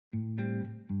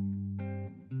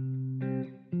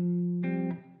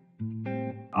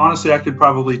Honestly, I could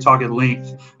probably talk at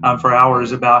length for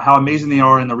hours about how amazing they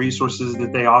are and the resources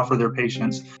that they offer their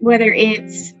patients. Whether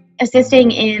it's assisting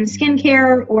in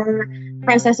skincare or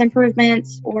process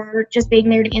improvements or just being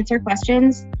there to answer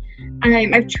questions,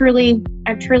 I've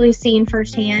truly seen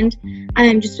firsthand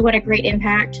just what a great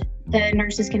impact the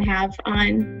nurses can have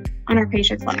on our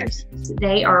patients' lives.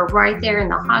 They are right there in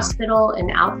the hospital and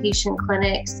outpatient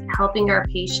clinics, helping our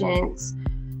patients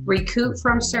recoup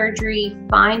from surgery,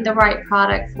 find the right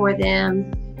product for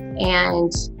them,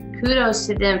 and kudos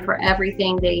to them for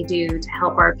everything they do to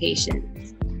help our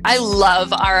patients. I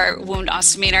love our wound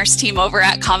ostomy nurse team over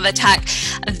at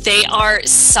Convatec. They are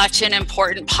such an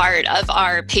important part of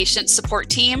our patient support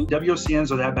team.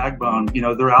 WOCNs are that backbone. You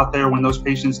know, they're out there when those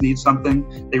patients need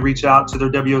something. They reach out to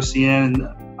their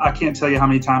WOCN. I can't tell you how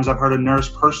many times I've heard a nurse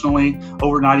personally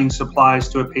overnighting supplies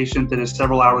to a patient that is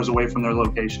several hours away from their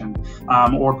location,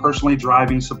 or personally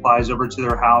driving supplies over to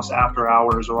their house after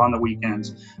hours or on the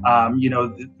weekends.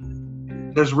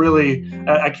 There's really,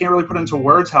 I can't really put into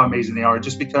words how amazing they are,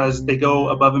 just because they go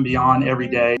above and beyond every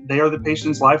day. They are the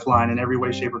patient's lifeline in every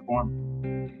way, shape, or form.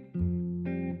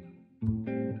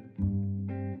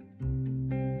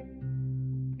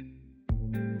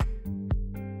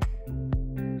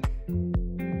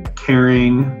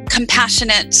 Caring,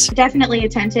 compassionate, definitely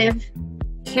attentive,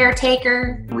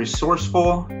 caretaker,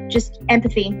 resourceful, just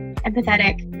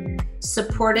empathetic,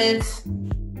 supportive,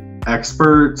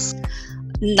 experts,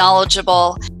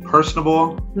 knowledgeable,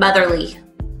 personable, motherly,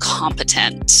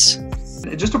 competent,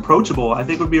 just approachable, I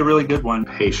think would be a really good one.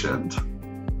 patient,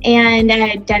 and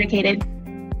dedicated.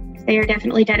 They are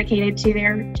definitely dedicated to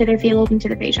their field and to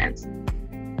the patients.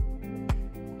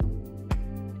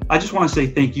 I just want to say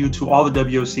thank you to all the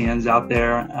WOCNs out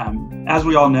there. As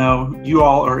we all know, you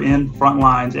all are in front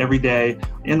lines every day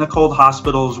in the cold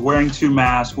hospitals, wearing 2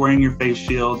 masks, wearing your face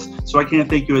shields. So I can't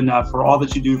thank you enough for all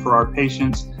that you do for our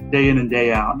patients day in and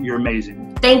day out. You're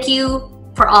amazing. Thank you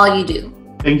for all you do.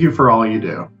 thank you for all you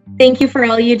do. Thank you for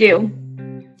all you do.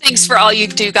 Thanks for all you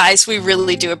do, guys. We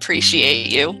really do appreciate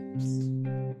you.